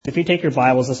If you take your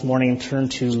Bibles this morning and turn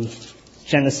to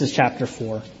Genesis chapter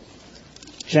 4.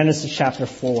 Genesis chapter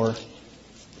 4.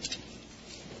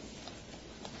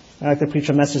 I'd like to preach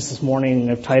a message this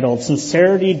morning titled,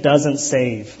 Sincerity Doesn't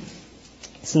Save.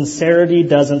 Sincerity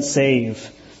Doesn't Save.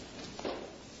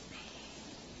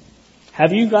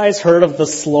 Have you guys heard of the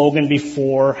slogan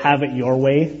before, have it your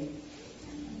way?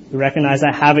 You recognize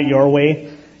that, have it your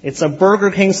way? It's a Burger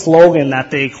King slogan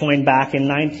that they coined back in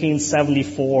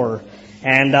 1974.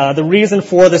 And the reason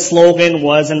for the slogan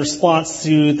was in response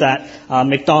to that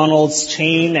McDonald's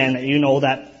chain and,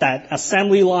 that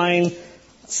assembly line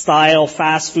style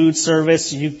fast food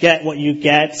service. You get what you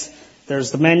get. There's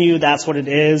the menu, that's what it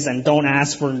is, and don't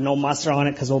ask for no mustard on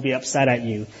it because we'll be upset at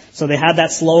you. So they had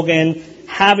that slogan,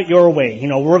 have it your way.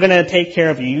 We're going to take care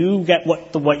of you. You get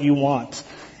what you want.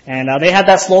 And they had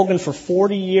that slogan for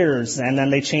 40 years, and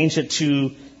then they changed it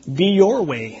to be your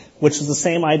way, which is the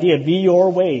same idea, be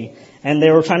your way. And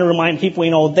they were trying to remind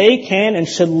people, they can and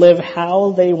should live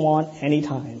how they want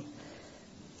anytime.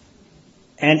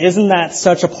 And isn't that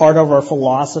such a part of our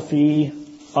philosophy,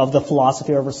 of the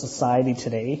philosophy of our society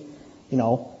today?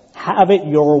 Have it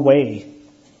your way.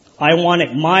 I want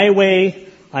it my way.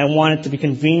 I want it to be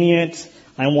convenient.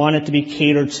 I want it to be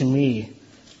catered to me.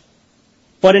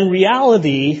 But in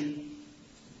reality,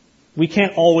 we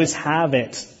can't always have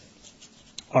it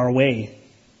our way.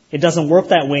 It doesn't work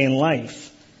that way in life.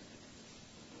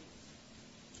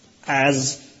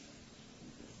 As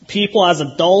people, as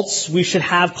adults, we should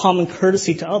have common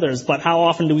courtesy to others, but how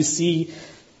often do we see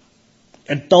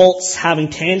adults having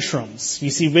tantrums?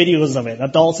 You see videos of it,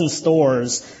 adults in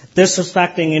stores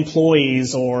disrespecting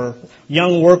employees or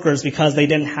young workers because they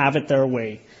didn't have it their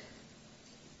way.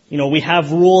 We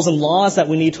have rules and laws that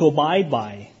we need to abide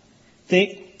by.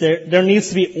 There needs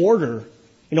to be order.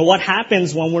 What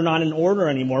happens when we're not in order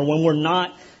anymore, when we're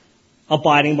not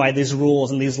abiding by these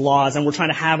rules and these laws, and we're trying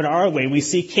to have it our way? We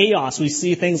see chaos. We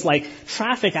see things like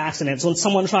traffic accidents when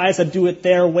someone tries to do it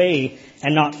their way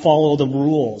and not follow the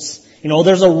rules.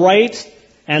 There's a right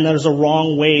and there's a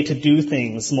wrong way to do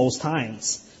things most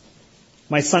times.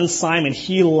 My son Simon,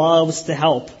 he loves to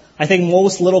help. I think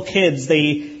most little kids,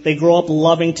 they grow up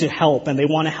loving to help and they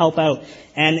want to help out.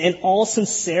 And in all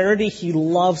sincerity, he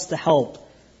loves to help.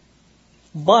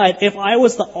 But if I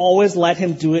was to always let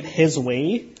him do it his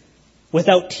way,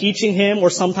 without teaching him, or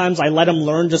sometimes I let him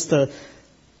learn just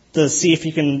to see if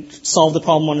he can solve the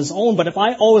problem on his own. But if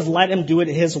I always let him do it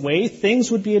his way, things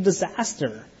would be a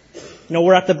disaster.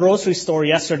 We're at the grocery store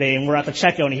yesterday and we're at the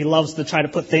checkout and he loves to try to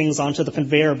put things onto the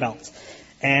conveyor belt.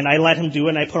 And I let him do it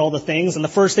and I put all the things, and the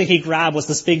first thing he grabbed was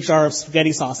this big jar of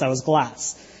spaghetti sauce that was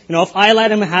glass. If I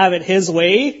let him have it his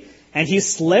way and he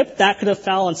slipped, that could have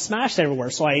fell and smashed everywhere.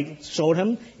 So I showed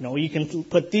him, you can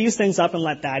put these things up and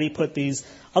let Daddy put these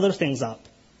other things up.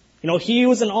 He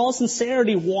was in all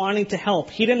sincerity wanting to help.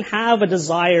 He didn't have a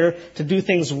desire to do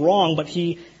things wrong, but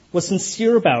he was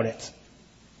sincere about it.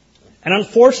 And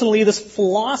unfortunately, this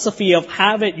philosophy of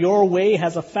have it your way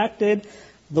has affected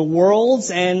the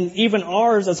world's and even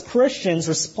ours as Christians'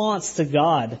 response to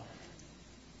God.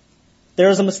 There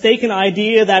is a mistaken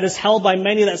idea that is held by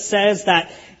many that says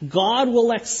that God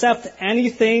will accept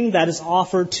anything that is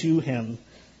offered to him.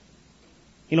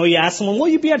 You ask someone, will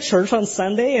you be at church on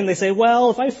Sunday? And they say, well,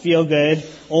 if I feel good,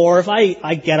 or if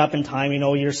I get up in time,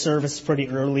 your service is pretty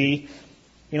early.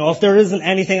 If there isn't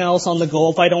anything else on the go,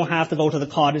 if I don't have to go to the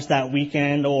cottage that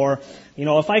weekend, or,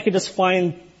 if I could just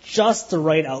find just the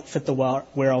right outfit to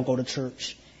wear, I'll go to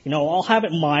church. I'll have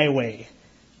it my way.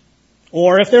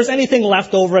 Or if there's anything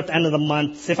left over at the end of the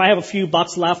month, if I have a few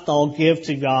bucks left, I'll give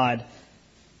to God.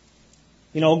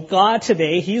 God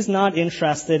today, he's not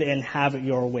interested in have it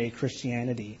your way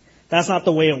Christianity. That's not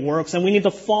the way it works. And we need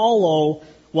to follow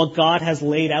what God has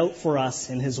laid out for us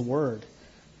in his word.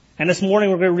 And this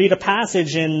morning we're going to read a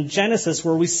passage in Genesis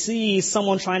where we see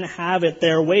someone trying to have it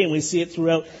their way, and we see it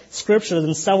throughout Scripture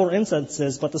in several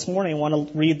instances. But this morning I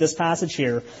want to read this passage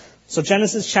here. So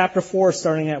Genesis chapter 4,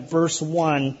 starting at verse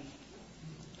 1.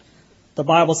 The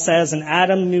Bible says, and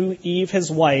Adam knew Eve his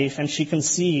wife, and she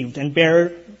conceived, and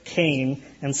bare Cain,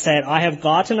 and said, I have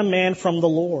gotten a man from the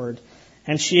Lord.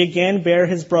 And she again bare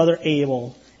his brother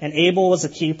Abel. And Abel was a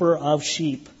keeper of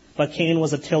sheep, but Cain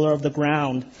was a tiller of the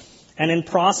ground. And in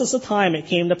process of time it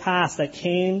came to pass that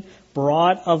Cain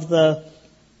brought of the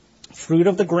fruit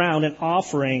of the ground an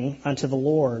offering unto the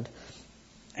Lord.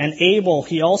 And Abel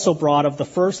he also brought of the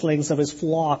firstlings of his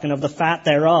flock and of the fat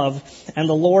thereof. And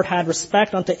the Lord had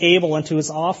respect unto Abel and to his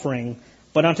offering,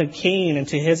 but unto Cain and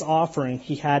to his offering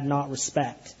he had not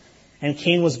respect. And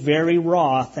Cain was very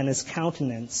wroth, and his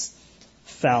countenance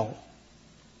fell.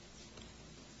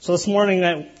 So this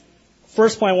morning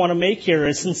first point I want to make here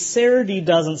is sincerity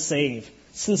doesn't save.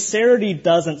 Sincerity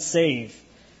doesn't save.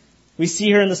 We see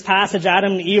here in this passage,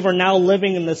 Adam and Eve are now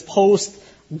living in this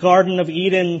post-Garden of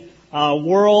Eden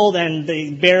world, and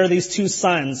they bear these two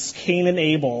sons, Cain and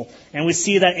Abel. And we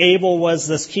see that Abel was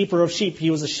this keeper of sheep. He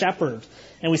was a shepherd.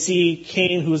 And we see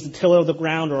Cain, who was the tiller of the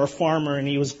ground, or a farmer, and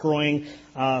he was growing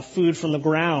food from the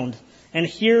ground. And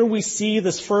here we see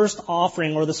this first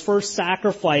offering, or this first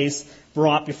sacrifice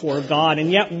brought before God.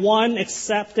 And yet one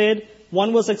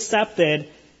was accepted,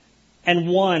 and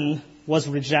one was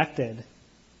rejected.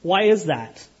 Why is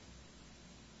that?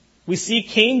 We see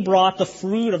Cain brought the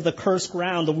fruit of the cursed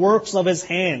ground, the works of his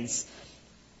hands.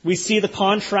 We see the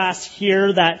contrast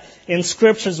here that in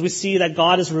scriptures we see that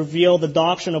God has revealed the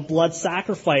doctrine of blood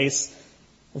sacrifice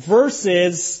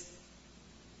versus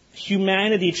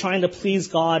humanity trying to please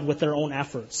God with their own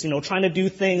efforts, trying to do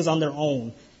things on their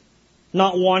own,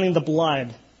 not wanting the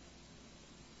blood.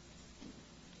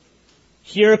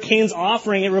 Here, Cain's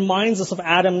offering, it reminds us of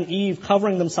Adam and Eve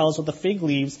covering themselves with the fig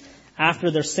leaves after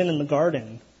their sin in the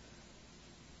garden.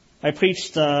 I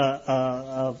preached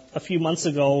a few months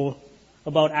ago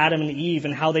about Adam and Eve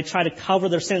and how they try to cover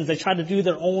their sins. They try to do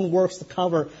their own works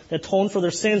to atone for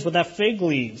their sins with that fig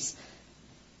leaves.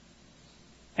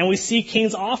 And we see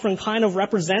Cain's offering kind of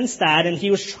represents that, and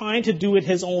he was trying to do it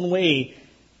his own way.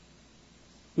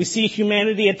 We see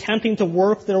humanity attempting to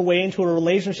work their way into a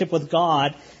relationship with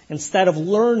God instead of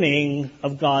learning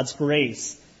of God's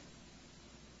grace.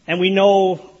 And we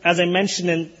know, as I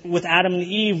mentioned with Adam and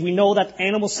Eve, we know that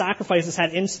animal sacrifices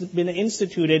had been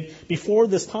instituted before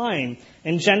this time.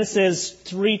 In Genesis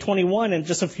 3:21, and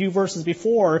just a few verses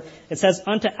before, it says,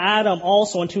 "Unto Adam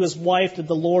also and to his wife did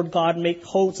the Lord God make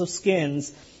coats of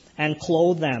skins and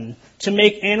clothe them." To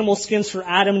make animal skins for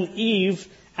Adam and Eve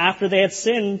after they had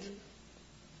sinned,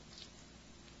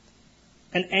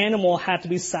 an animal had to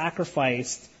be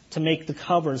sacrificed to make the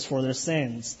covers for their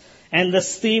sins. And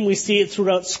this theme, we see it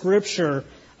throughout Scripture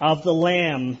of the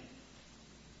lamb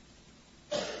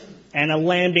and a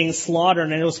lamb being slaughtered,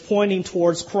 and it was pointing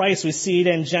towards Christ. We see it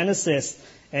in Genesis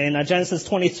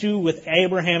 22 with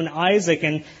Abraham and Isaac,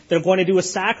 and they're going to do a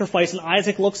sacrifice, and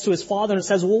Isaac looks to his father and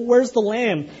says, "Well, where's the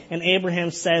lamb?" And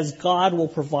Abraham says, "God will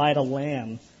provide a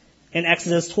lamb." In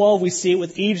Exodus 12, we see it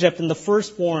with Egypt, and the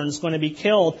firstborn is going to be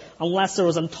killed unless there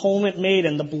was atonement made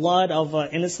and the blood of an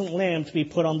innocent lamb to be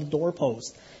put on the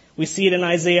doorpost. We see it in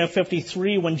Isaiah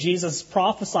 53 when Jesus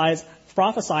prophesied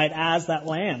as that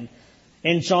lamb.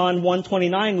 In John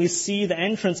 1:29, we see the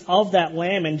entrance of that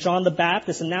lamb, and John the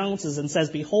Baptist announces and says,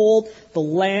 "Behold, the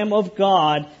Lamb of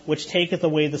God, which taketh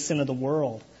away the sin of the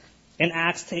world." In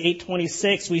Acts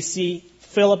 8:26, we see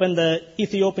Philip and the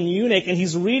Ethiopian eunuch, and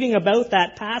he's reading about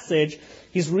that passage.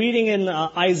 He's reading in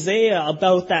Isaiah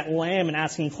about that lamb and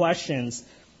asking questions.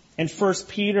 In 1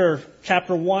 Peter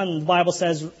chapter 1, the Bible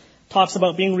talks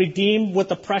about being redeemed with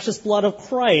the precious blood of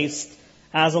Christ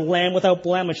as a lamb without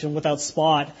blemish and without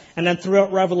spot. And then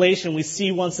throughout Revelation, we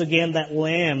see once again that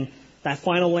lamb, that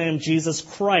final lamb, Jesus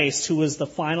Christ, who is the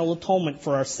final atonement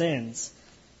for our sins.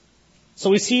 So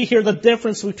we see here the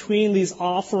difference between these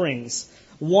offerings.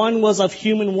 One was of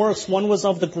human works, one was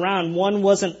of the ground, one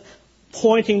wasn't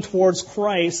pointing towards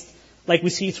Christ like we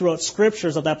see throughout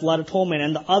scriptures of that blood atonement,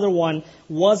 and the other one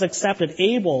was accepted,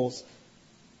 Abel's,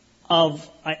 of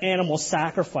an animal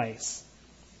sacrifice.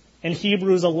 In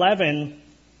Hebrews 11,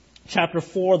 chapter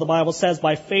 4, the Bible says,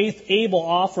 "By faith Abel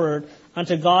offered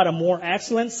unto God a more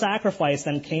excellent sacrifice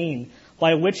than Cain,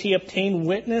 by which he obtained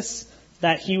witness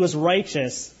that he was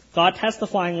righteous, God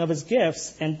testifying of his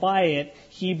gifts, and by it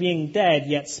he being dead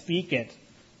yet speaketh."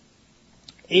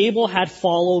 Abel had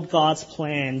followed God's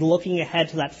plan, looking ahead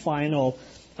to that final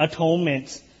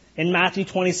atonement. In Matthew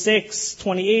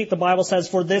 26:28, the Bible says,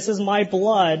 "For this is my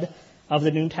blood of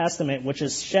the New Testament, which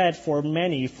is shed for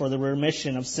many for the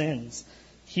remission of sins."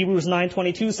 Hebrews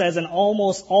 9:22 says, "And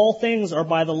almost all things are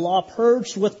by the law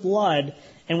purged with blood,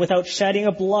 and without shedding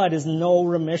of blood is no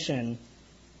remission."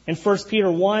 In 1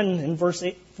 Peter 1, in verse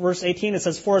 18, it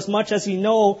says, "For as much as ye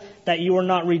know that you are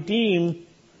not redeemed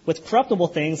with corruptible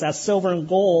things, as silver and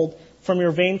gold, from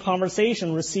your vain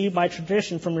conversation received by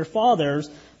tradition from your fathers,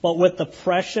 but with the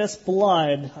precious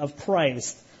blood of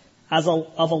Christ, as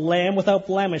of a lamb without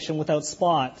blemish and without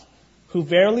spot, who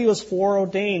verily was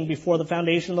foreordained before the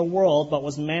foundation of the world, but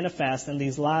was manifest in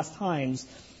these last times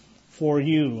for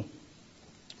you."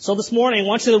 So this morning, I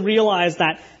want you to realize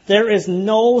that there is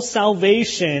no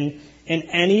salvation in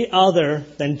any other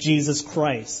than Jesus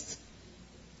Christ.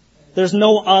 There's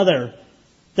no other.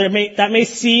 That may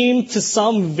seem to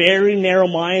some very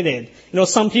narrow-minded.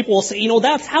 Some people will say,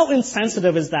 that's how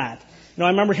insensitive is that? I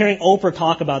remember hearing Oprah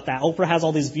talk about that. Oprah has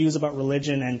all these views about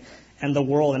religion and the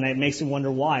world, and it makes me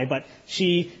wonder why. But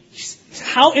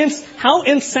how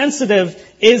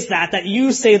insensitive is that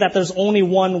you say that there's only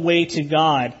one way to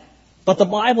God? But the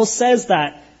Bible says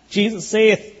that. Jesus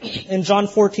saith in John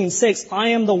 14:6, I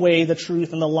am the way, the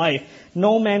truth, and the life.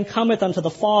 No man cometh unto the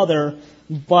Father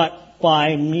but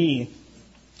by me.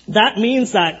 That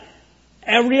means that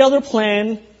every other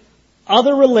plan,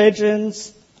 other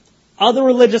religions, other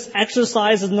religious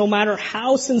exercises, no matter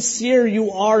how sincere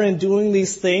you are in doing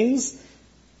these things,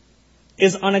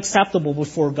 is unacceptable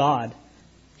before God.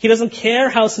 He doesn't care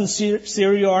how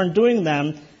sincere you are in doing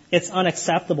them. It's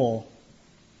unacceptable.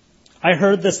 I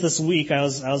heard this week.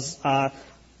 I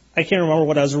can't remember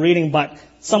what I was reading, but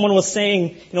someone was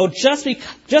saying,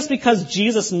 just because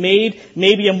Jesus made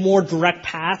maybe a more direct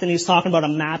path, and he's talking about a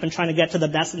map and trying to get to the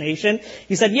destination,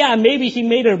 he said, yeah, maybe he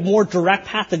made a more direct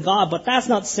path to God, but that's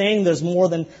not saying there's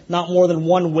not more than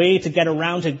one way to get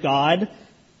around to God.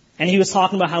 And he was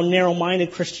talking about how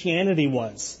narrow-minded Christianity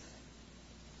was.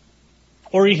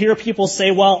 Or you hear people say,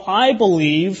 well, I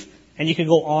believe, and you can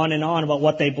go on and on about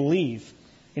what they believe.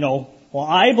 Well,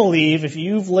 I believe if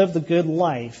you've lived a good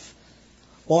life.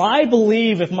 Well, I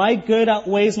believe if my good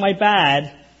outweighs my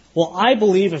bad. Well, I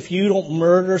believe if you don't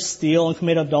murder, steal, and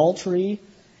commit adultery.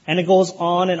 And it goes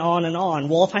on and on and on.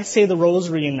 Well, if I say the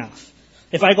rosary enough.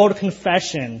 If I go to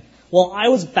confession. Well, I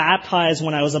was baptized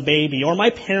when I was a baby. Or my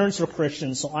parents were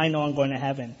Christians, so I know I'm going to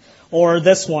heaven. Or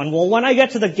this one. Well, when I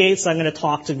get to the gates, I'm going to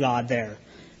talk to God there.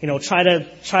 Try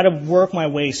to work my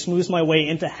way, smooth my way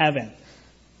into heaven.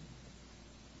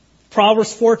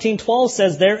 Proverbs 14:12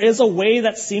 says, there is a way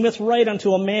that seemeth right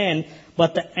unto a man,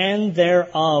 but the end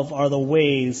thereof are the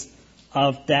ways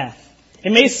of death.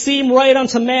 It may seem right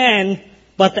unto man,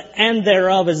 but the end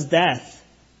thereof is death.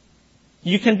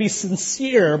 You can be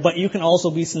sincere, but you can also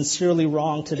be sincerely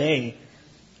wrong today.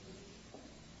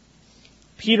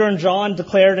 Peter and John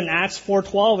declared in Acts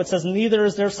 4:12, it says, neither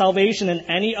is there salvation in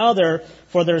any other,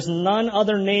 for there's none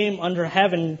other name under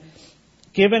heaven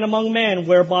given among men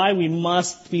whereby we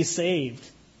must be saved.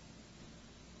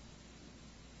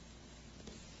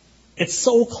 It's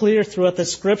so clear throughout the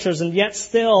scriptures, and yet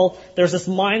still there's this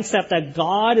mindset that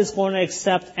God is going to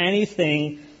accept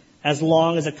anything as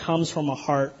long as it comes from my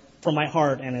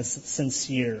heart and is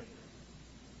sincere.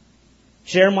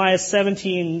 Jeremiah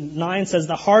 17:9 says,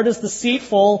 the heart is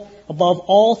deceitful above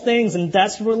all things and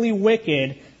desperately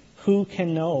wicked. Who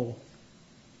can know?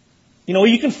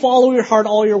 You can follow your heart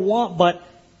all you want, but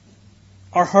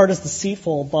our heart is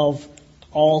deceitful above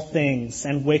all things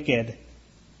and wicked.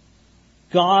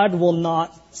 God will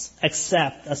not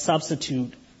accept a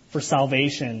substitute for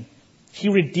salvation. He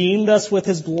redeemed us with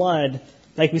His blood,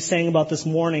 like we sang about this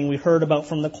morning, we heard about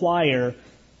from the choir.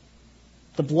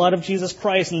 The blood of Jesus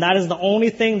Christ, and that is the only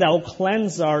thing that will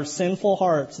cleanse our sinful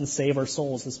hearts and save our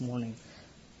souls this morning.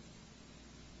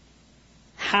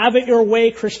 Have it your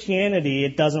way, Christianity,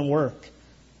 it doesn't work.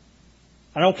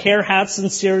 I don't care how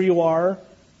sincere you are.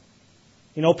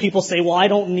 People say, well, I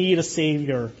don't need a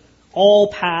Savior.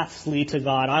 All paths lead to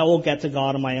God. I will get to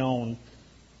God on my own.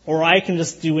 Or I can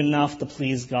just do enough to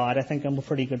please God. I think I'm a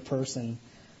pretty good person.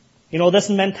 This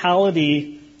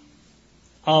mentality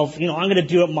of, I'm going to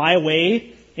do it my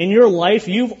way. In your life,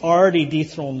 you've already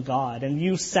dethroned God. And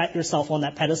you set yourself on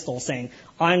that pedestal saying,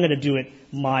 I'm going to do it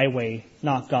my way,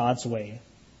 not God's way.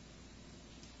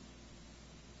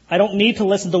 I don't need to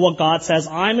listen to what God says.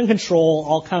 I'm in control.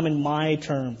 I'll come in my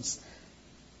terms.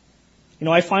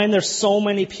 I find there's so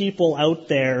many people out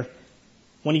there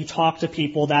when you talk to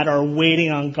people that are waiting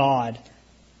on God.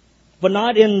 But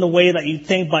not in the way that you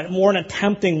think, but more in a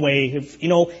tempting way.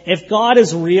 If God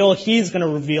is real, He's going to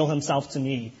reveal Himself to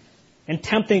me. And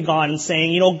tempting God and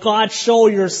saying, God, show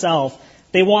yourself.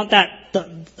 They want that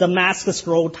Damascus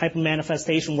Road type of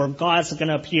manifestation where God's going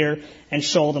to appear and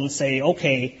show them and say,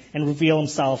 okay, and reveal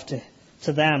Himself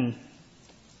to them.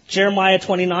 Jeremiah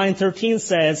 29:13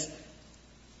 says,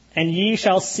 and ye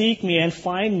shall seek me and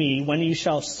find me when ye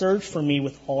shall search for me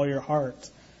with all your heart.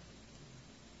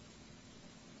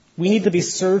 We need to be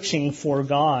searching for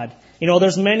God.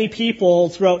 There's many people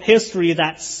throughout history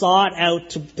that sought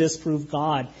out to disprove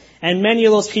God. And many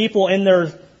of those people in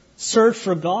their search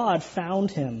for God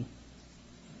found Him.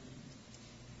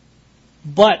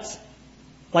 But,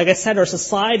 like I said, our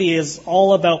society is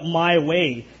all about my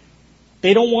way.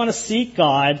 They don't want to seek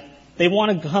God. They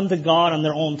want to come to God on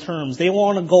their own terms. They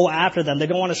want to go after them. They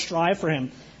don't want to strive for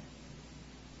Him.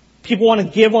 People want to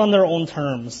give on their own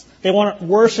terms. They want to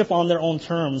worship on their own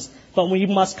terms. But we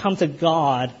must come to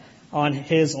God on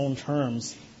His own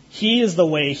terms. He is the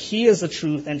way, He is the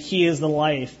truth, and He is the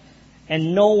life.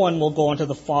 And no one will go unto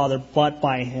the Father but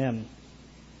by Him.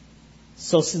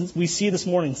 So since we see this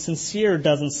morning, sincere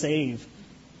doesn't save.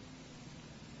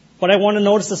 But I want to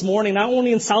notice this morning, not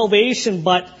only in salvation,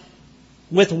 but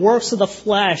with works of the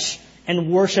flesh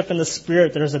and worship in the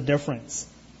Spirit, there's a difference.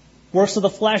 Works of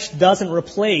the flesh doesn't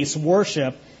replace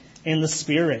worship in the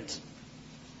Spirit.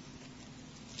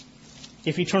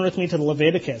 If you turn with me to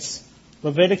Leviticus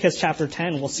chapter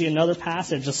 10, we'll see another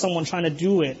passage of someone trying to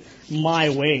do it my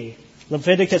way.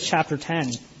 Leviticus chapter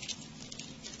 10.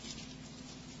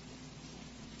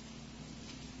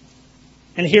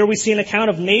 And here we see an account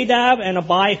of Nadab and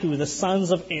Abihu, the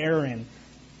sons of Aaron.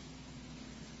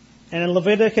 And in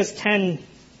Leviticus 10,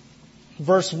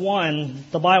 verse 1,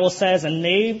 the Bible says, "And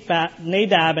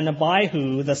Nadab and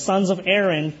Abihu, the sons of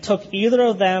Aaron, took either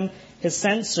of them his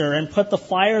censer, and put the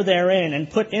fire therein, and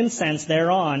put incense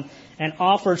thereon, and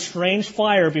offered strange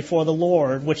fire before the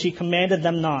Lord, which he commanded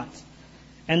them not.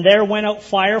 And there went out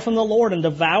fire from the Lord, and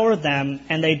devoured them,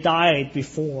 and they died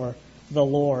before the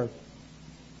Lord."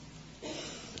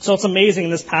 So it's amazing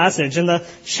in this passage. In the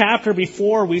chapter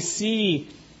before, we see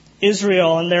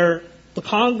Israel and the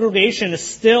congregation is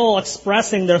still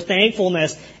expressing their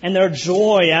thankfulness and their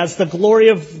joy as the glory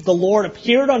of the Lord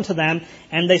appeared unto them,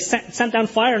 and they sent down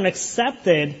fire and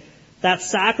accepted that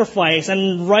sacrifice.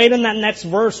 And right in that next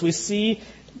verse, we see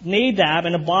Nadab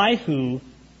and Abihu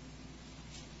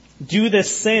do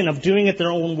this sin of doing it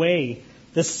their own way.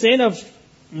 The sin of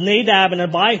Nadab and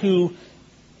Abihu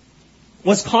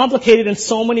was complicated in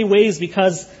so many ways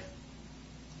because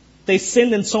they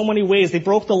sinned in so many ways. They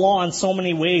broke the law in so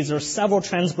many ways. There were several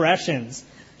transgressions.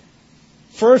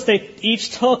 First, they each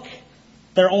took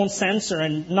their own censer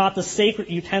and not the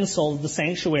sacred utensil of the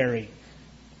sanctuary.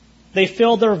 They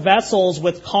filled their vessels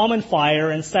with common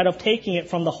fire instead of taking it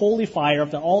from the holy fire of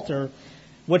the altar,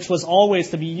 which was always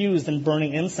to be used in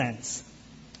burning incense.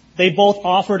 They both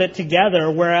offered it together,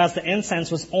 whereas the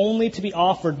incense was only to be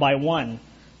offered by one.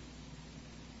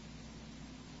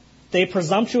 They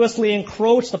presumptuously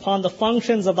encroached upon the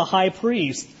functions of the high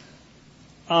priest.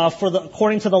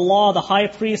 According to the law, the high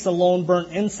priest alone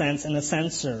burnt incense in the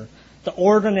censer. The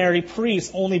ordinary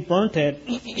priest only burnt it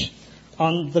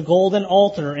on the golden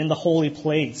altar in the holy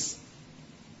place.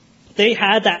 They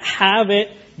had that have it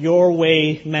your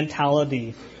way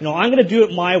mentality. I'm going to do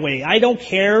it my way. I don't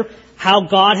care how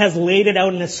God has laid it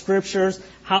out in the scriptures,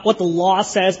 what the law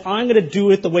says. I'm going to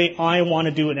do it the way I want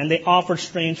to do it. And they offered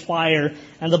strange fire.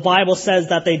 And the Bible says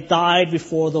that they died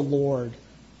before the Lord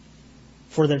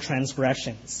for their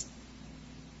transgressions.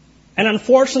 And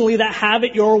unfortunately, that have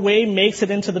it your way makes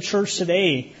it into the church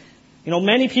today.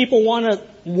 Many people want to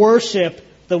worship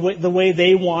the way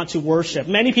they want to worship.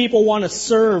 Many people want to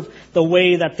serve the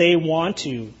way that they want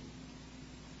to.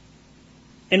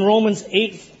 In Romans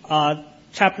 8,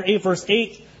 chapter 8, verse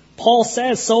 8, Paul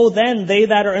says, "So then they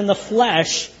that are in the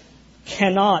flesh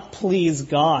cannot please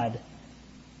God."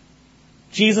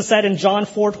 Jesus said in John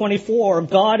 4:24,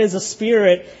 "God is a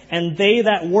spirit, and they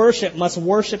that worship must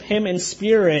worship him in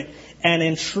spirit and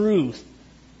in truth."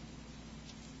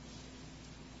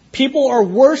 People are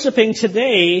worshiping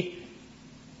today,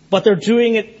 but they're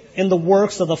doing it in the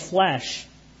works of the flesh.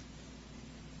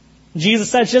 Jesus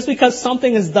said, just because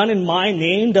something is done in my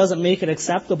name doesn't make it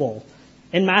acceptable.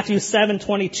 In Matthew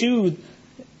 7:22,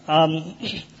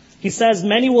 he says,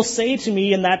 "Many will say to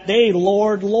me in that day,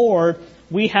 Lord, Lord,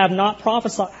 we have we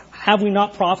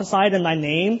not prophesied in thy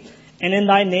name? And in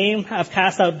thy name have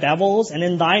cast out devils, and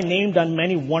in thy name done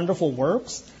many wonderful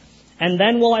works? And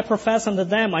then will I profess unto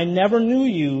them, I never knew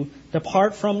you.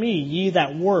 Depart from me, ye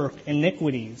that work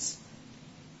iniquities."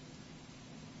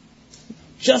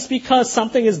 Just because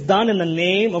something is done in the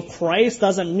name of Christ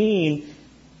doesn't mean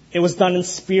it was done in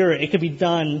spirit. It could be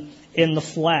done in the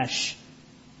flesh,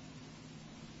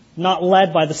 not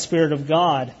led by the Spirit of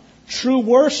God. True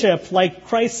worship, like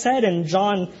Christ said in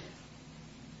John,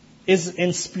 is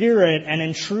in spirit and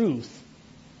in truth.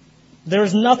 There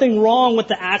is nothing wrong with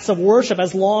the acts of worship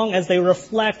as long as they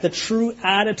reflect the true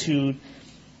attitude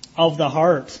of the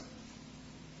heart.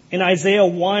 In Isaiah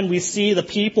 1, we see the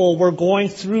people were going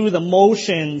through the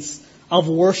motions of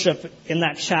worship in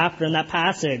that chapter, in that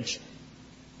passage.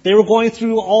 They were going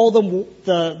through all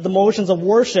the motions of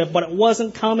worship, but it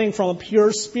wasn't coming from a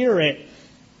pure spirit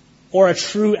or a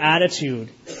true attitude.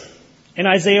 In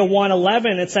Isaiah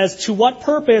 1:11, it says, "To what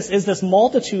purpose is this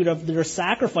multitude of their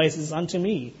sacrifices unto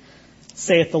me,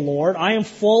 saith the Lord? I am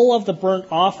full of the burnt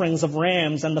offerings of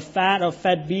rams and the fat of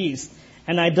fed beasts,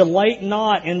 and I delight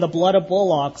not in the blood of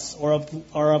bullocks or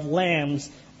of lambs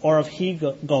or of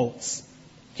he-goats."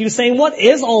 He was saying, what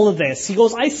is all of this? He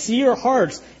goes, I see your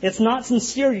hearts. It's not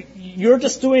sincere. You're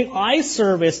just doing eye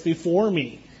service before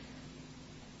me.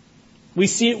 We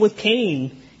see it with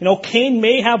Cain. Cain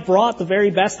may have brought the very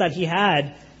best that he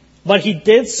had, but he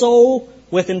did so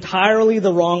with entirely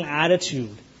the wrong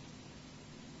attitude.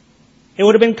 It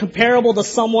would have been comparable to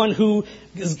someone who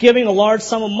is giving a large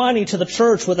sum of money to the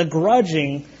church with a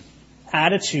grudging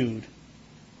attitude.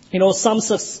 Some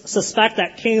suspect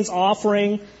that Cain's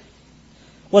offering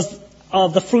was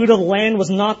of the fruit of the land was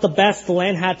not the best the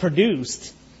land had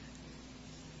produced.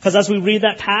 Because as we read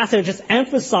that passage, it's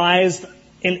emphasized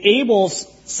in Abel's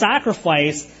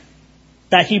sacrifice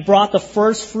that he brought the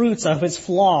first fruits of his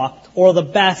flock, or the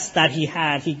best that he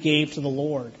had, he gave to the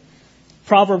Lord.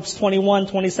 Proverbs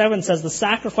 21:27 says, "The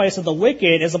sacrifice of the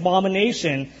wicked is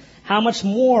abomination. How much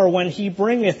more when he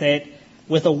bringeth it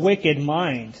with a wicked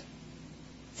mind?"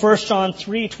 1 John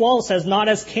 3:12 says, "Not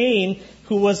as Cain,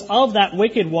 who was of that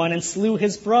wicked one, and slew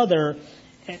his brother.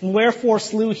 And wherefore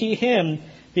slew he him?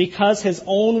 Because his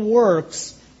own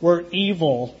works were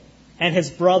evil, and his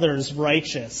brother's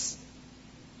righteous."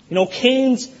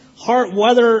 Cain's heart,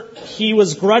 whether he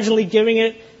was grudgingly giving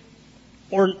it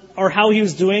or how he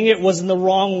was doing it, was in the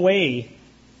wrong way.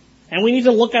 And we need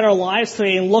to look at our lives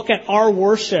today and look at our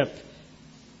worship.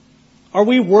 Are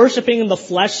we worshiping in the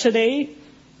flesh today?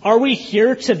 Are we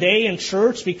here today in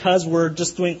church because we're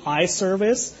just doing eye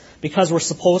service, because we're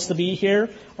supposed to be here,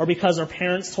 or because our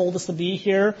parents told us to be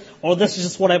here, or this is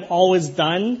just what I've always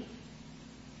done?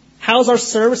 How's our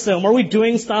service to Him? Are we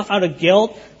doing stuff out of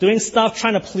guilt, doing stuff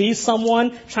trying to please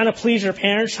someone, trying to please your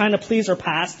parents, trying to please our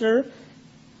pastor?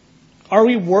 Are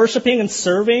we worshiping and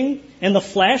serving in the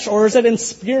flesh, or is it in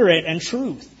spirit and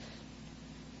truth?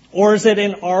 Or is it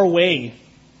in our way,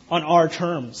 on our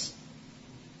terms?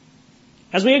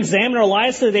 As we examine our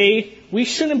lives today, we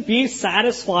shouldn't be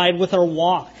satisfied with our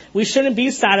walk. We shouldn't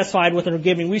be satisfied with our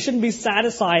giving. We shouldn't be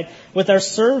satisfied with our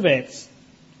service.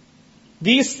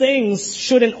 These things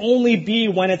shouldn't only be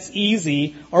when it's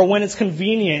easy, or when it's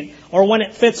convenient, or when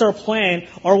it fits our plan,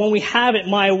 or when we have it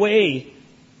my way.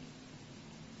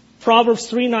 Proverbs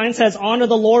 3:9 says, "Honor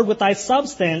the Lord with thy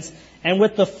substance, and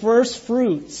with the first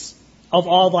fruits of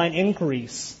all thine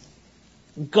increase."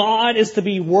 God is to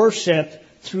be worshipped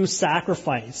through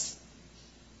sacrifice.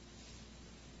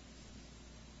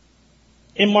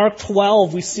 In Mark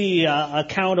 12, we see an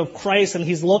account of Christ, and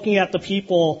He's looking at the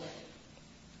people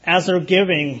as they're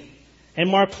giving. In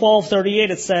Mark 12:38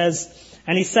 it says,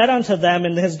 "And He said unto them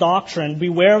in His doctrine,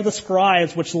 Beware of the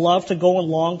scribes which love to go in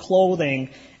long clothing,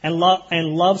 and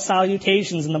love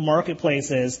salutations in the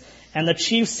marketplaces, and the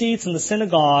chief seats in the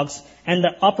synagogues, and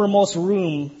the uppermost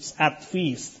rooms at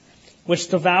feast, which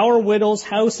devour widows'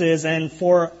 houses, and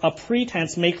for a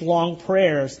pretense make long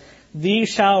prayers. These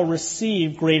shall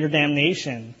receive greater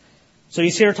damnation." So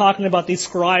he's here talking about these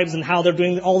scribes and how they're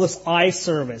doing all this eye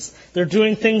service. They're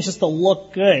doing things just to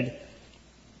look good.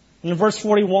 In verse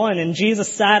 41, "And Jesus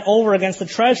sat over against the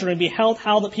treasury and beheld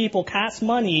how the people cast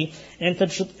money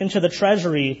into the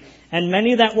treasury. And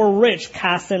many that were rich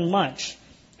cast in much.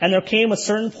 And there came a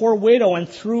certain poor widow and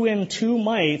threw in 2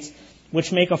 mites,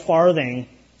 which make a farthing.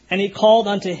 And he called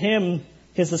unto him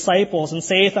his disciples, and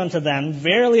saith unto them,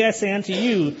 Verily I say unto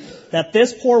you, that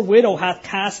this poor widow hath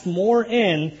cast more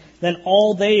in than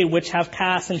all they which have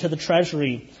cast into the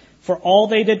treasury. For all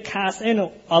they did cast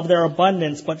in of their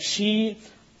abundance, but she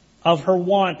of her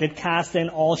want did cast in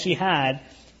all she had,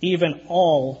 even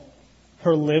all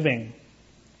her living."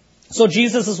 So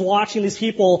Jesus is watching these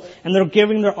people, and they're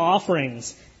giving their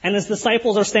offerings. And his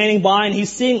disciples are standing by, and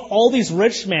he's seeing all these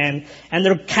rich men, and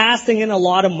they're casting in a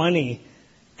lot of money.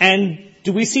 And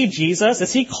do we see Jesus?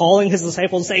 Is he calling his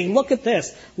disciples and saying, "Look at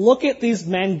this. Look at these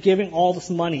men giving all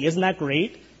this money. Isn't that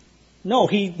great?" No,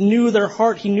 he knew their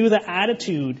heart. He knew the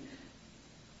attitude.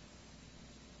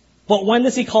 But when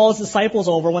does he call his disciples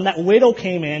over? When that widow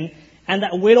came in, and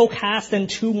that widow cast in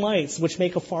 2 mites, which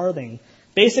make a farthing.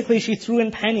 Basically, she threw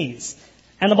in pennies.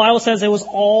 And the Bible says it was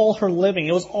all her living.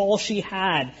 It was all she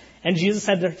had. And Jesus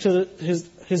said to his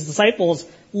disciples,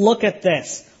 "Look at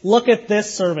this. Look at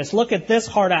this service. Look at this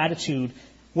heart attitude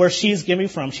where she's giving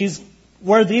from.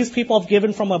 Where these people have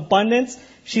given from abundance,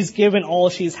 she's given all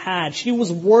she's had." She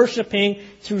was worshiping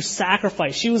through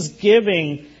sacrifice. She was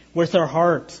giving with her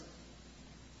heart.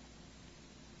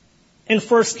 In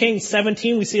 1 Kings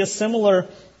 17, we see a similar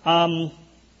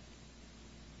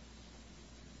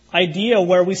idea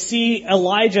where we see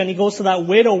Elijah, and he goes to that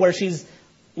widow where she's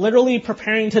literally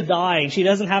preparing to die. She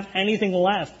doesn't have anything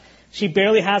left. She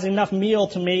barely has enough meal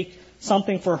to make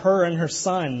something for her and her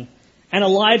son. And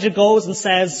Elijah goes and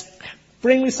says,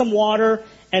 "Bring me some water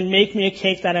and make me a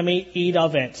cake that I may eat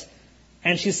of it."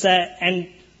 And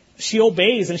she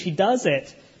obeys, and she does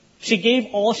it. She gave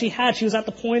all she had. She was at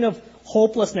the point of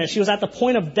hopelessness. She was at the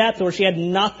point of death where she had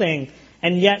nothing,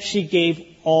 and yet she gave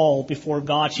all before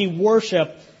God. She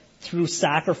worshiped through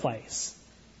sacrifice.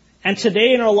 And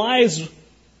today in our lives,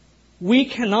 we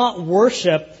cannot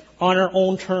worship on our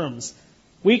own terms.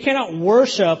 We cannot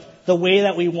worship the way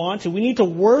that we want to. We need to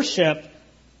worship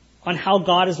on how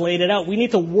God has laid it out. We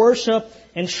need to worship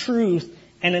in truth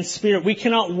and in spirit. We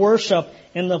cannot worship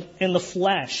in the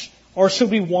flesh. Or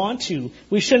should we want to?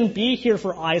 We shouldn't be here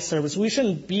for eye service. We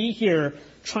shouldn't be here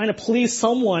trying to please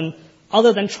someone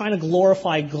other than trying to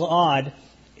glorify God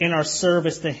in our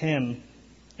service to Him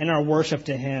and our worship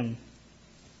to Him.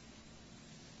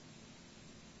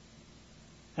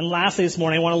 And lastly this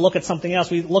morning, I want to look at something else.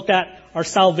 We looked at our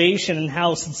salvation and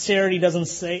how sincerity doesn't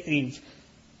save.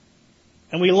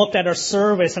 And we looked at our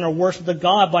service and our worship to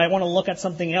God, but I want to look at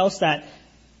something else that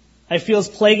I feel is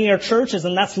plaguing our churches,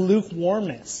 and that's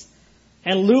lukewarmness.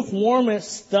 And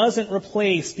lukewarmness doesn't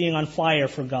replace being on fire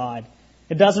for God.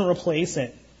 It doesn't replace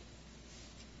it.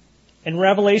 In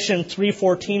Revelation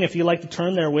 3:14, if you'd like to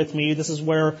turn there with me, this is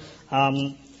where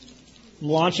I'm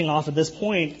launching off at this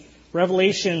point.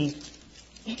 Revelation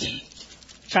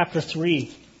chapter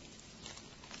 3.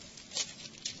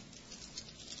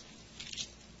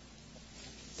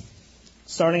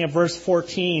 Starting at verse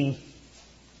 14.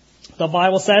 The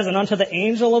Bible says, "And unto the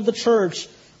angel of the church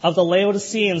of the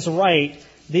Laodiceans write,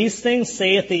 These things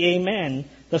saith the Amen,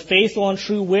 the faithful and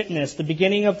true witness, the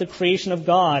beginning of the creation of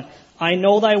God. I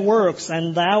know thy works,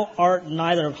 and thou art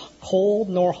neither cold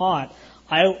nor hot.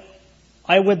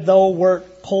 I would thou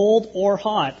wert cold or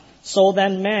hot. So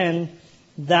then, man,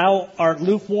 thou art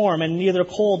lukewarm, and neither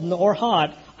cold nor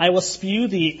hot. I will spew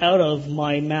thee out of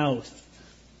my mouth."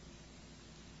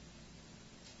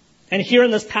 And here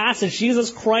in this passage,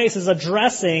 Jesus Christ is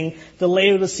addressing the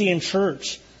Laodicean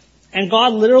church. And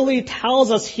God literally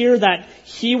tells us here that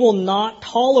He will not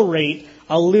tolerate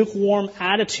a lukewarm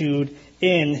attitude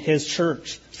in His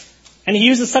church. And He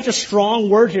uses such a strong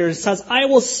word here. He says, "I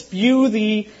will spew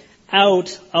thee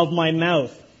out of my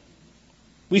mouth."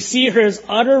 We see here His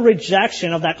utter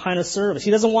rejection of that kind of service.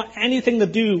 He doesn't want anything to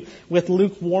do with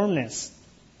lukewarmness.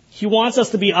 He wants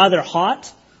us to be either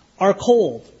hot or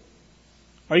cold.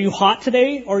 Are you hot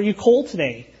today or are you cold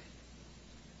today?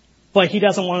 But He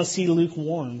doesn't want to see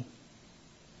lukewarm.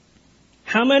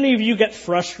 How many of you get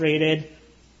frustrated?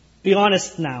 Be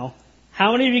honest now.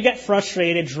 How many of you get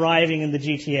frustrated driving in the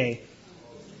GTA?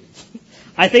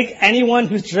 I think anyone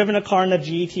who's driven a car in the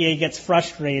GTA gets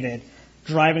frustrated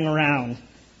driving around.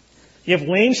 You have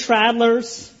lane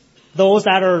straddlers, those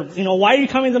that are, why are you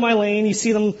coming to my lane? You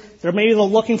see them, they're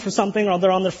looking for something, or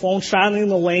they're on their phone straddling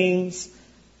the lanes.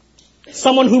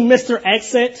 Someone who missed their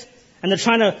exit and they're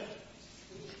trying to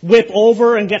whip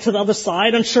over and get to the other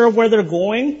side, unsure of where they're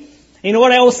going. And you know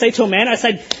what I always say to a man? I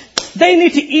said, they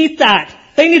need to eat that.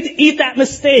 They need to eat that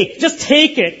mistake. Just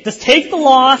take it. Just take the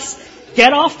loss,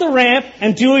 get off the ramp,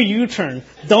 and do a U-turn.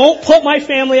 Don't put my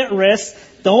family at risk.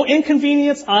 Don't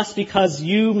inconvenience us because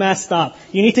you messed up.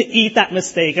 You need to eat that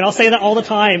mistake. And I'll say that all the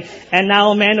time. And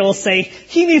now Amanda will say,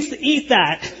 he needs to eat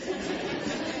that.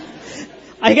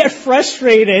 I get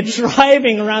frustrated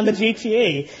driving around the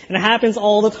GTA, and it happens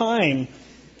all the time.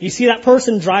 You see that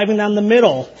person driving down the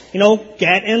middle.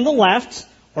 Get in the left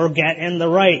or get in the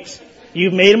right.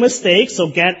 You've made a mistake, so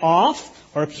get off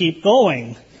or keep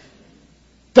going.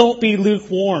 Don't be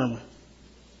lukewarm.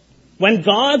 When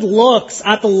God looks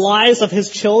at the lives of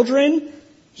His children,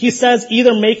 He says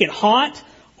either make it hot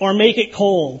or make it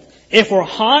cold. If we're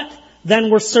hot,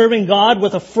 then we're serving God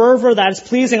with a fervor that is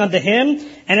pleasing unto Him.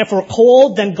 And if we're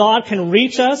cold, then God can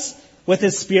reach us with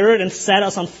His Spirit and set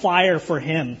us on fire for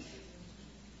Him.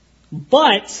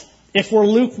 But if we're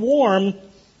lukewarm,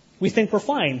 we think we're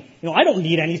fine. I don't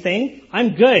need anything.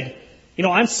 I'm good.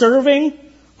 I'm serving.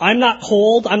 I'm not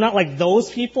cold. I'm not like those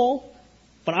people,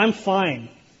 but I'm fine.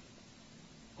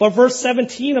 But verse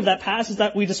 17 of that passage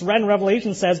that we just read in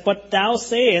Revelation says, "But thou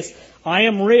sayest, I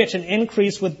am rich and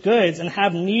increase with goods and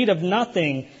have need of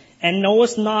nothing, and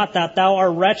knowest not that thou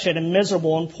art wretched and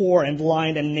miserable and poor and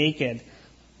blind and naked."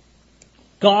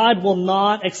 God will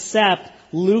not accept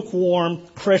lukewarm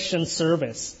Christian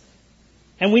service.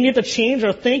 And we need to change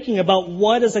our thinking about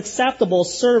what is acceptable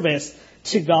service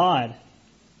to God.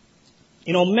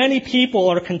 Many people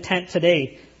are content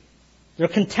today. They're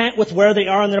content with where they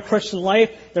are in their Christian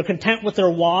life. They're content with their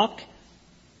walk.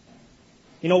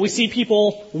 We see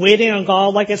people waiting on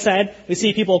God, like I said. We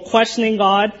see people questioning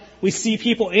God. We see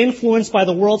people influenced by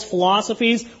the world's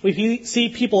philosophies. We see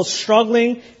people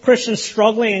struggling, Christians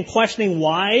struggling and questioning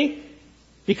why.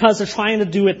 Because they're trying to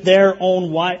do it their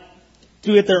own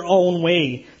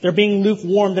way. They're being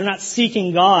lukewarm. They're not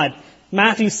seeking God.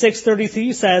 Matthew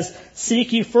 6:33 says,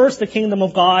 "Seek ye first the kingdom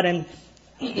of God and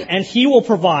and he will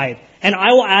provide, and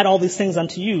I will add all these things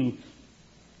unto you.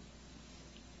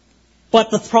 But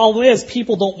the problem is,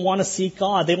 people don't want to seek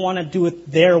God. They want to do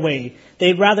it their way.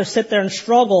 They'd rather sit there and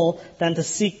struggle than to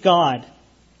seek God.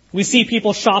 We see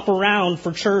people shop around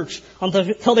for church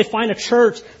until they find a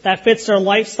church that fits their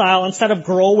lifestyle instead of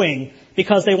growing,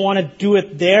 because they want to do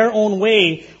it their own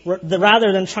way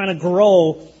rather than trying to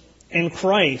grow in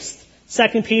Christ.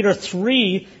 2 Peter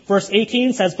 3 verse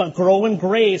 18 says, but grow in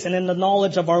grace and in the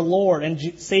knowledge of our Lord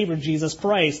and Savior Jesus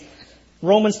Christ.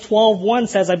 Romans 12:1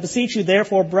 says, I beseech you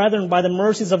therefore, brethren, by the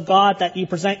mercies of God, that ye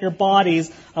present your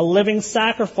bodies a living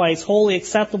sacrifice, wholly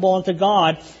acceptable unto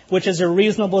God, which is your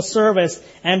reasonable service,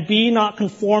 and be not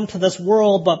conformed to this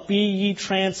world, but be ye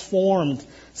transformed.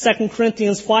 2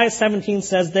 Corinthians 5:17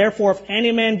 says, therefore, if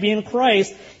any man be in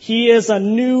Christ, he is a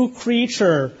new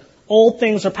creature. Old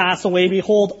things are passed away.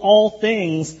 Behold, all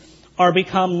things are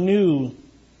become new.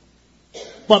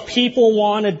 But people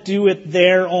want to do it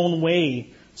their own way.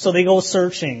 So they go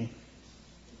searching.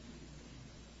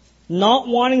 Not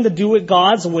wanting to do it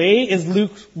God's way is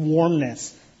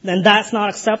lukewarmness. And that's not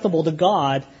acceptable to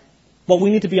God. But we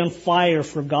need to be on fire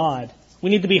for God. We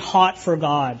need to be hot for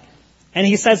God. And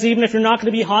he says, even if you're not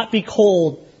going to be hot, be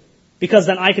cold. Because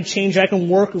then I could change, I can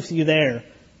work with you there.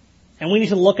 And we need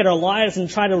to look at our lives and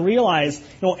try to realize,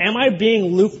 am I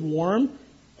being lukewarm?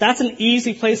 That's an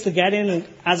easy place to get in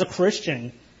as a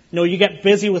Christian. You get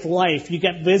busy with life. You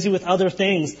get busy with other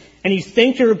things. And you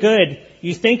think you're good.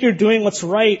 You think you're doing what's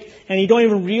right. And you don't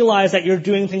even realize that you're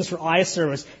doing things for eye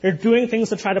service. You're doing things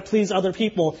to try to please other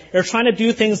people. You're trying to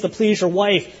do things to please your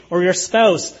wife or your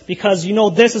spouse because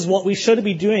this is what we should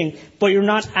be doing. But you're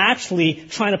not actually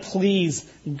trying to please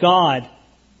God.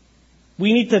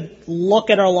 We need to look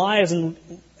at our lives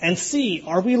and see,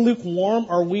 are we lukewarm?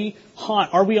 Are we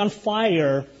hot? Are we on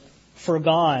fire for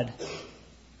God?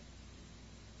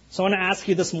 So I want to ask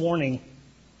you this morning,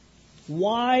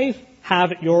 why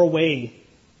have it your way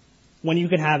when you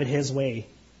can have it His way?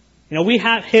 We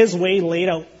have His way laid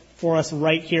out for us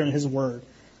right here in His Word.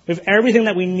 We have everything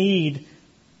that we need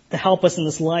to help us in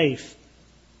this life.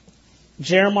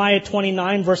 Jeremiah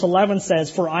 29 verse 11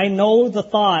 says, for I know the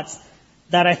thoughts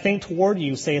that I think toward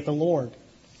you, saith the Lord,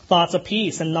 thoughts of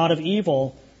peace and not of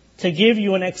evil, to give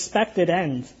you an expected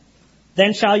end.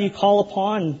 Then shall you call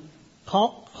upon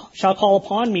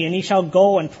me, and ye shall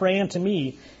go and pray unto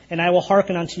me, and I will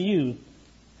hearken unto you.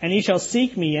 And ye shall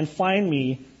seek me and find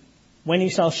me, when ye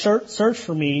shall search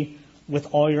for me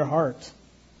with all your heart.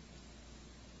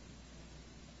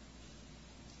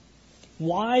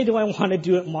 Why do I want to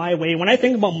do it my way? When I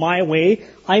think about my way,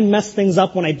 I mess things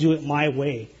up when I do it my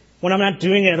way. When I'm not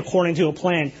doing it according to a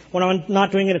plan. When I'm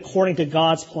not doing it according to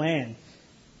God's plan.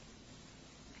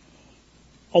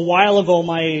 A while ago,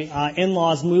 my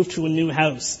in-laws moved to a new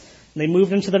house. They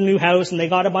moved into the new house and they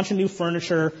got a bunch of new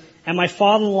furniture. And my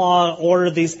father-in-law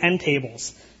ordered these end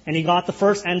tables. And he got the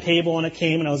first end table and it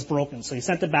came and it was broken. So he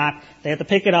sent it back. They had to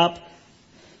pick it up.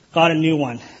 Got a new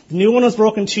one. The new one was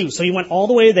broken too. So he went all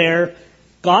the way there.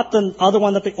 Got the other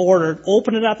one that they ordered.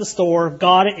 Opened it at the store.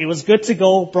 Got it. It was good to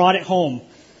go. Brought it home.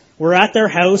 We're at their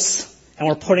house and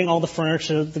we're putting all the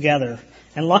furniture together.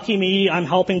 And lucky me, I'm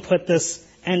helping put this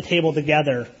end table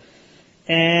together.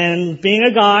 And being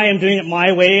a guy, I'm doing it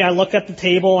my way. I look at the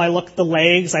table, I look at the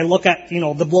legs, I look at, the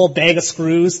little bag of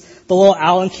screws, the little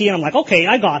Allen key, and I'm like, okay,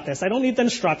 I got this. I don't need the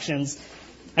instructions.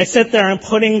 I sit there, I'm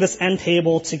putting this end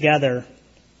table together.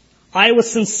 I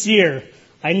was sincere.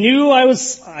 I knew I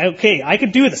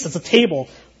could do this. It's a table.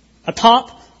 A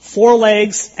top, 4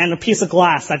 legs, and a piece of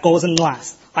glass that goes in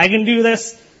last. I can do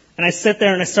this. And I sit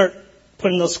there and I start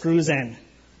putting those screws in.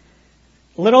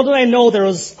 Little did I know there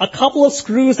was a couple of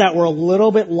screws that were a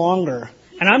little bit longer.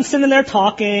 And I'm sitting there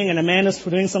talking and Amanda's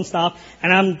doing some stuff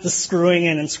and I'm just screwing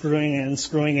in and screwing in and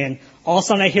screwing in. All of a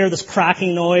sudden I hear this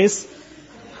cracking noise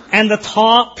and the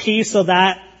top piece of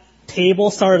that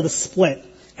table started to split.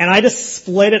 And I just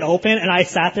split it open and I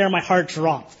sat there and my heart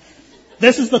dropped.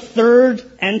 This is the 3rd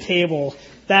end table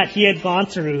that he had gone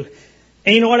through.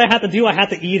 And you know what I had to do? I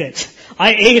had to eat it.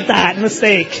 I ate that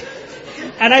mistake.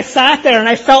 And I sat there and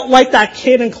I felt like that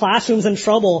kid in Classrooms in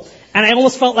Trouble. And I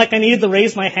almost felt like I needed to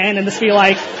raise my hand and just be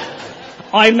like,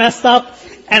 I messed up.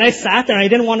 And I sat there and I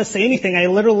didn't want to say anything. I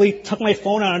literally took my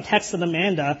phone out and texted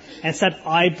Amanda and said,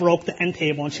 I broke the end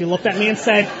table. And she looked at me and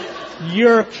said,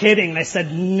 you're kidding. And I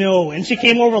said, no. And she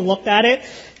came over and looked at it.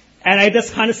 And I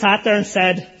just kind of sat there and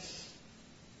said,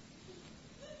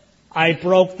 I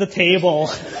broke the table.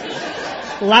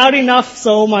 Loud enough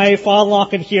so my father-in-law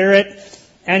could hear it.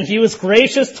 And he was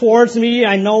gracious towards me.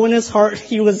 I know in his heart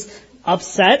he was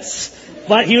upset,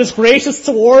 but he was gracious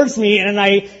towards me. And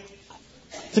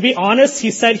To be honest,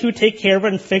 he said he would take care of it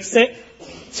and fix it.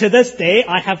 To this day,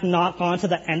 I have not gone to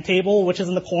the end table, which is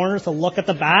in the corner, to look at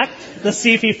the back to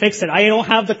see if he fixed it. I don't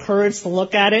have the courage to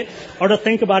look at it or to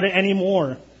think about it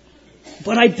anymore.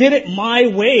 But I did it my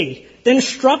way. The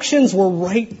instructions were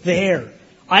right there.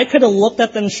 I could have looked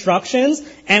at the instructions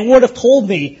and would have told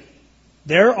me,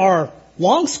 there are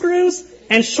long screws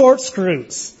and short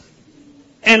screws.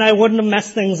 And I wouldn't have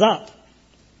messed things up.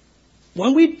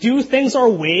 When we do things our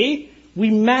way, we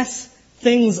mess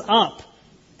things up.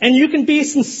 And you can be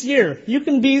sincere. You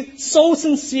can be so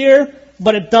sincere,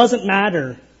 but it doesn't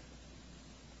matter.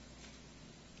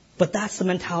 But that's the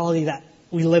mentality that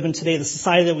we live in today, the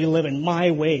society that we live in,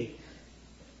 my way.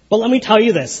 But let me tell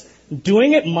you this,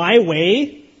 doing it my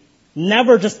way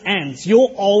never just ends.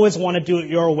 You'll always want to do it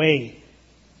your way.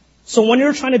 So when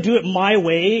you're trying to do it my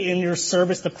way in your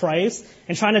service to Christ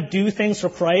and trying to do things for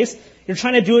Christ, you're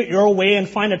trying to do it your way and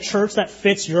find a church that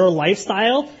fits your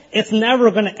lifestyle, it's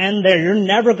never going to end there. You're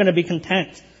never going to be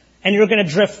content. And you're going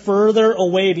to drift further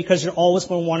away because you're always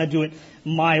going to want to do it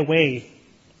my way.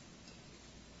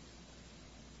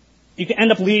 You can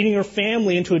end up leading your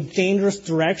family into a dangerous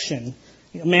direction.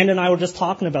 Amanda and I were just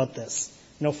talking about this.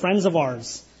 Friends of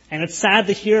ours. And it's sad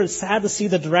to hear, it's sad to see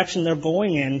the direction they're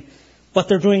going in, but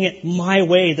they're doing it my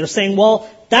way. They're saying, well,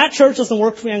 that church doesn't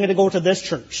work for me, I'm going to go to this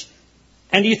church.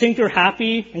 And do you think you're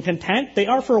happy and content? They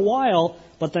are for a while,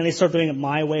 but then they start doing it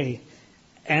my way.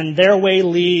 And their way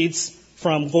leads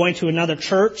from going to another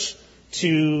church to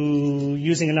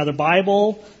using another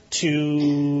Bible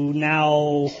to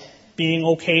now being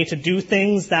okay to do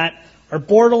things that are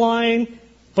borderline,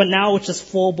 but now it's just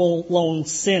full-blown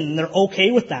sin. And they're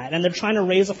okay with that. And they're trying to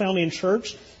raise a family in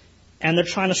church, and they're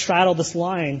trying to straddle this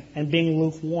line and being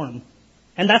lukewarm.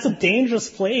 And that's a dangerous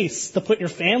place to put your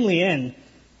family in.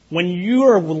 When you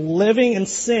are living in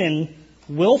sin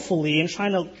willfully and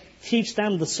trying to teach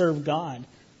them to serve God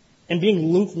and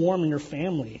being lukewarm in your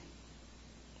family.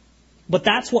 But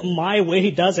that's what my way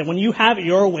does it. When you have it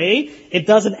your way, it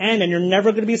doesn't end and you're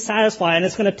never going to be satisfied, and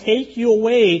it's going to take you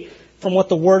away from what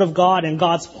the Word of God and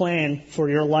God's plan for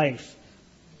your life.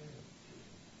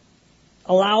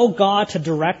 Allow God to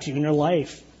direct you in your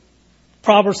life.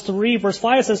 Proverbs 3 verse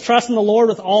 5 says, trust in the Lord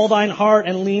with all thine heart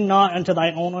and lean not unto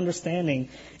thine own understanding.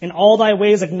 In all thy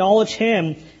ways acknowledge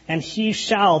him, and he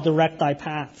shall direct thy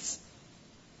paths.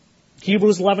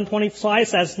 Hebrews 11:25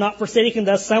 says, not forsaking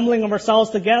the assembling of ourselves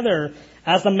together,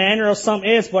 as the manner of some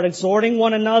is, but exhorting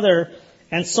one another,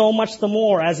 and so much the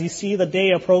more as you see the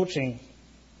day approaching.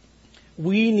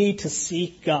 We need to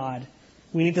seek God.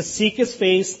 We need to seek his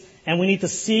face, and we need to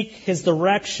seek his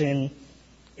direction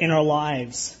in our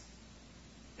lives.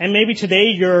 And maybe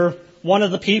today you're one of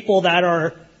the people that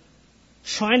are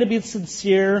trying to be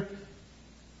sincere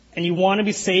and you want to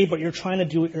be saved, but you're trying to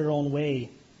do it your own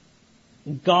way.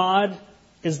 God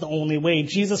is the only way.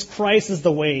 Jesus Christ is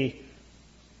the way.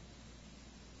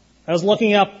 I was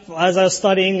looking up as I was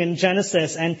studying in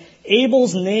Genesis, and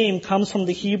Abel's name comes from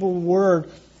the Hebrew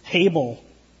word Habel,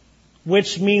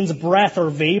 which means breath or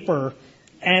vapor.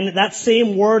 And that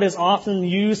same word is often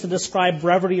used to describe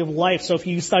brevity of life. So if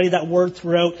you study that word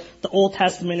throughout the Old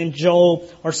Testament in Job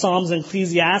or Psalms and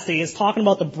Ecclesiastes, it's talking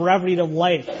about the brevity of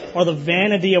life or the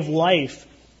vanity of life.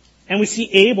 And we see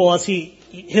Abel as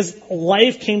his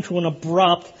life came to an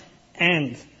abrupt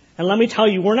end. And let me tell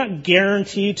you, we're not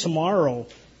guaranteed tomorrow.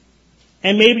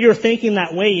 And maybe you're thinking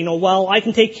that way, well, I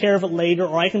can take care of it later,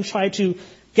 or I can try to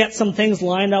get some things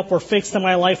lined up or fixed in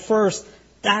my life first.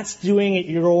 That's doing it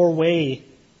your way.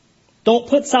 Don't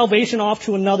put salvation off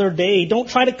to another day. Don't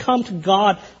try to come to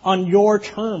God on your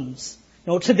terms.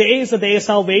 Today is the day of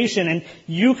salvation, and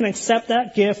you can accept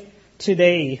that gift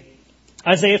today.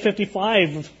 Isaiah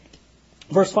 55,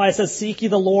 verse 5 says, seek ye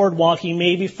the Lord while he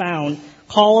may be found.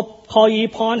 Call ye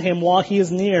upon him while he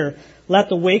is near. Let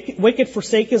the wicked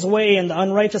forsake his way, and the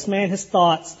unrighteous man his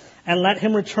thoughts, and let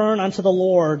him return unto the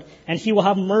Lord, and he will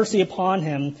have mercy upon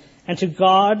him, and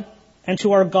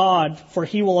to our God, for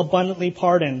he will abundantly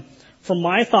pardon. For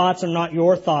my thoughts are not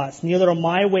your thoughts, neither are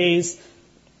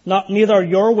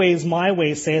your ways my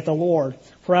ways, saith the Lord.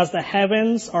 For as the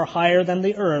heavens are higher than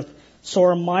the earth, so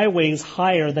are my ways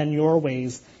higher than your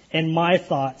ways, and my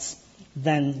thoughts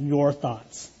than your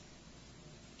thoughts.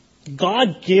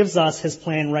 God gives us his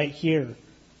plan right here.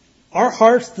 Our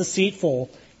heart's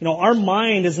deceitful. Our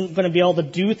mind isn't going to be able to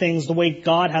do things the way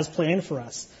God has planned for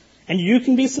us. And you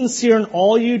can be sincere in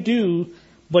all you do,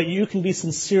 but you can be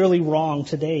sincerely wrong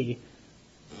today.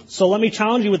 So let me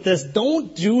challenge you with this.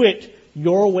 Don't do it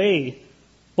your way,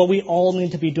 but we all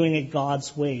need to be doing it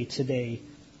God's way today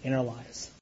in our lives.